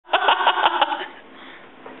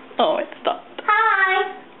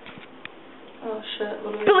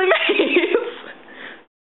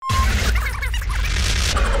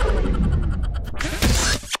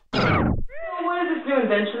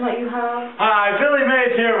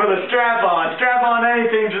with strap-on. Strap on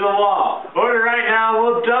anything to the wall. Order right now,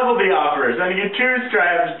 we'll double the offers. And you get 2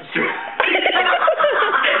 straps.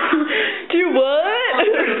 Do what?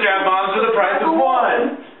 2 strap-ons for the price of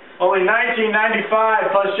 1. Only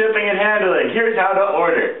 $19.95 plus shipping and handling. Here's how to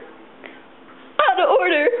order. How to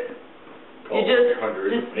order? You just like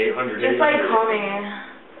call me.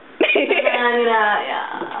 And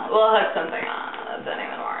yeah, we'll hook something on. That's not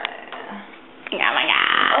even alright. Oh my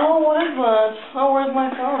god. Oh, what is that? Oh, where's my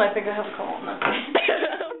phone? I think I have a call on that.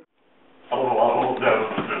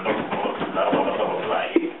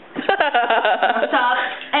 Stop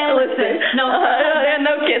and listen. No,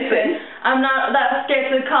 no kissing. I'm not that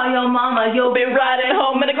scared to call your mama. You'll be riding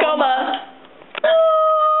home in a coma.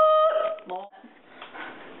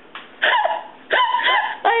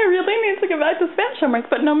 I really need to go back to Spanish homework,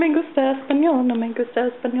 but no me gusta español, no me gusta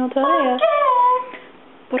español todavía.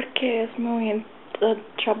 Porque es muy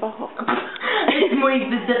trabajo. Es muy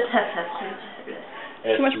difícil.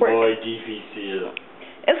 Es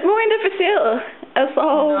muy difícil.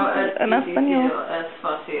 Eso en español. Es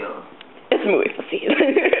fácil. Es muy fácil.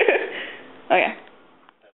 Okay.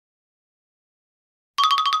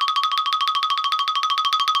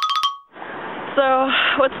 So,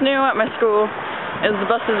 what's new at my school is the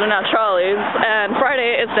buses are now trolleys, and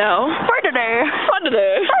Friday is now Friday.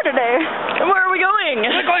 And where are we going?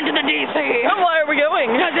 We're going to the DC. And why are we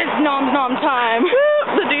going? Because it's nom time.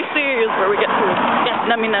 The DC is where we get to get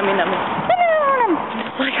nummy.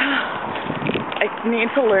 It's like, I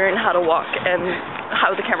need to learn how to walk and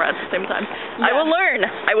house a camera at the same time. Yeah. I will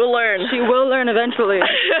learn. She will learn eventually.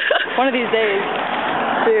 One of these days.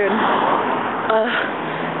 Dude.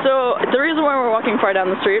 So, the reason why we're walking far down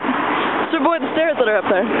the street is to avoid the stairs that are up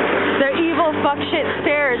there. They're evil fuck shit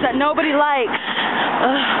stairs that nobody likes.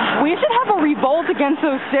 We should have a revolt against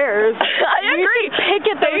those stairs. I agree.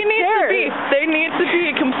 Picket those stairs. They need to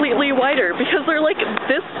be completely wider because they're like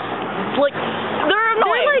this, like, they're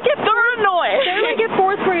annoying. They're annoying. They're like if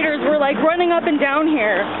 4th graders were like running up and down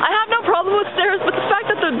here. I have no problem with stairs, but the fact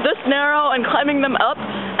that they're this narrow and climbing them up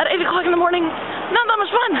at 8 o'clock in the morning, not that much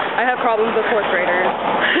fun. I have problems with 4th graders.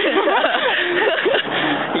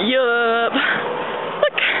 Yup.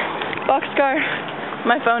 Look, boxcar.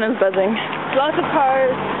 My phone is buzzing. Lots of cars.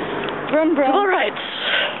 Vroom vroom. All right.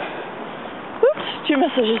 Oops, 2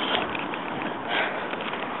 messages.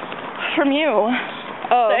 From you.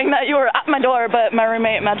 Oh. Saying that you were at my door, but my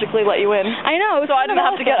roommate magically let you in. I know. So I didn't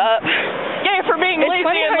have to get up. Yay for being lazy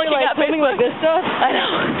and looking at filming with this stuff. I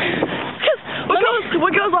know.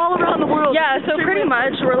 What goes all around the world? Yeah, so pretty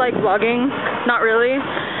much we're like vlogging. Not really.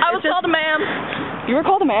 I was called a ma'am. You were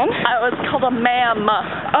called a man? I was called a ma'am.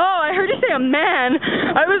 Oh, I heard you say a man.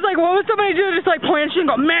 I was like, what would somebody do? Just like point at you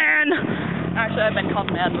and go, man. Actually, I've been called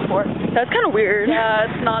a man before. That's kind of weird. Yeah,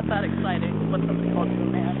 it's not that exciting when somebody calls you a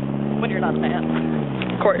man. When you're not a man.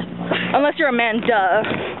 Of course. Unless you're a man, duh.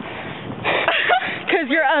 Because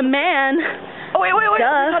you're a man. Oh, wait. Duh.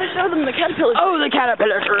 I gotta show them the caterpillar tree. Oh, the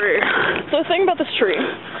caterpillar tree. So the thing about this tree.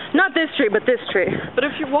 Not this tree, but this tree. But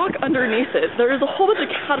if you walk underneath it, there's a whole bunch of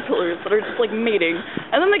caterpillars that are just like mating.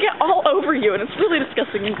 And then they get all over you, and it's really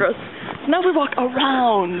disgusting and gross. So now we walk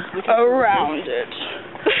around it.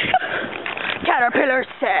 Caterpillar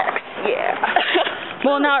sex, yeah.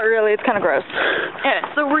 Well, not really. It's kind of gross. Yeah,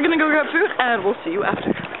 so we're gonna go grab food, and we'll see you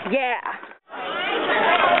after. Yeah.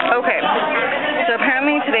 Okay. So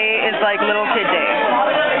apparently today is like little kid day.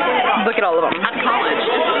 Look at all of them. At college, it's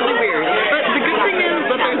really weird. But the good thing is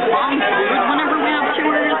that there's long food whenever we have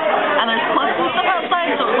tours, and there's clubs and stuff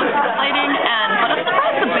outside, so it looks exciting. But I'm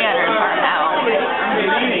surprised the banners aren't out.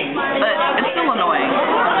 But it's still annoying.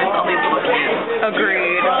 There's all these little kids.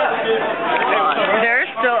 Agreed. There's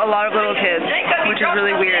still a lot of little kids, which is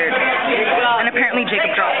really weird. And apparently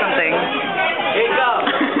Jacob dropped something. He's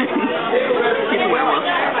a werewolf.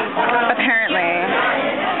 Apparently.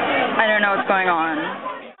 I don't know what's going on.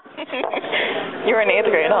 You were in 8th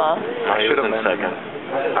grade, huh? I should have been second.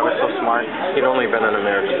 I was so smart. He'd only been in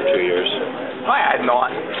America for 2 years. No, I had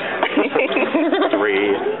not. 3. 10.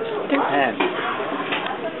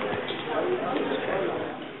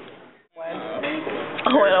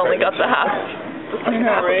 Oh, I only got the half.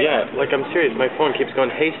 Right? Yeah, like I'm serious. My phone keeps going,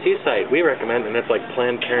 hey, Seaside, we recommend, and it's like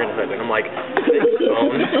Planned Parenthood, and I'm like, this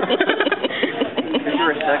phone.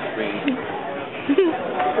 You're a sex fiend.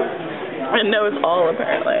 It knows all,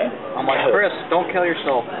 apparently. I'm like, Chris, don't kill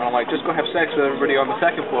yourself. And I'm like, just go have sex with everybody on the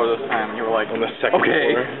 2nd floor this time. And you were like, on the 2nd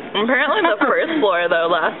floor? Apparently the 1st floor, though,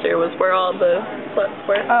 last year was where all the sluts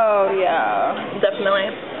were. Oh, yeah. Definitely.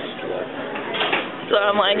 So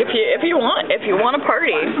I'm like, if you want a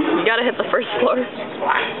party, you gotta hit the 1st floor.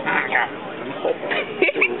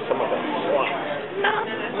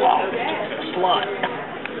 lot.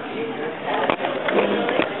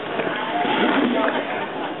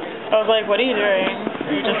 I was like, what are you doing?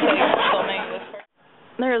 Are you just like filming this part?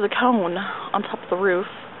 There's a cone on top of the roof.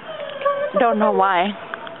 Don't know why.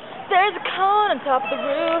 There's a cone on top of the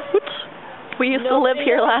roof. Oops. We used to live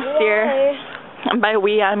here last year. And by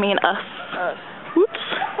we, I mean us. Oops.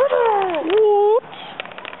 Oops.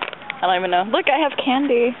 I don't even know. Look, I have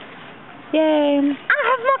candy. Yay. I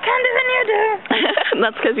have more candy than you do.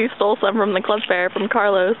 That's because you stole some from the club fair from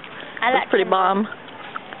Carlos. That's pretty bomb.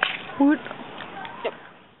 Woot. Yep.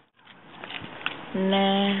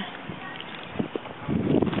 Nah.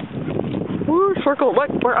 Woo, circle. Look,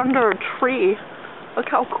 we're under a tree. Look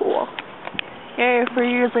how cool. Yay for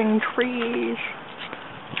using trees.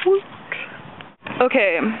 Woot.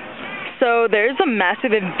 Okay, so there's a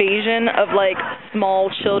massive invasion of, like,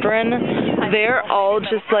 small children. They're all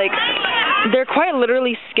just, like, they're quite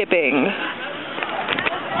literally skipping.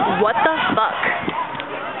 What the fuck?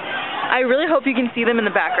 I really hope you can see them in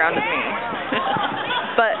the background of me.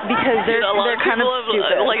 But because they're kind of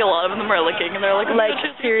stupid. Like, a lot of them are looking, and they're like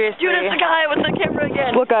seriously. Dude, it's the guy with the camera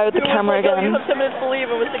again. What guy with the camera again? You have 10 minutes to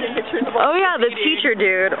leave and was taking pictures of all. Oh yeah, the teacher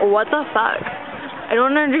dude. What the fuck? I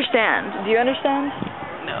don't understand. Do you understand?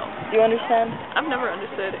 No. Do you understand? I've never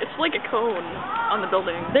understood. It's like a cone on the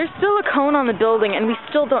building. There's still a cone on the building, and we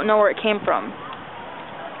still don't know where it came from.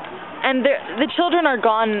 And the children are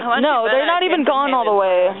gone. No, they're not even gone all the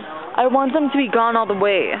way. I want them to be gone all the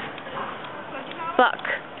way. Fuck.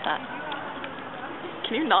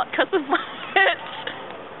 Can you not cut the vomit?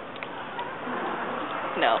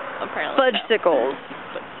 No, apparently. Fudge-sicles.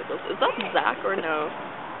 Fudge-sicles. Is that Zach or no?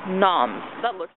 Noms. That looks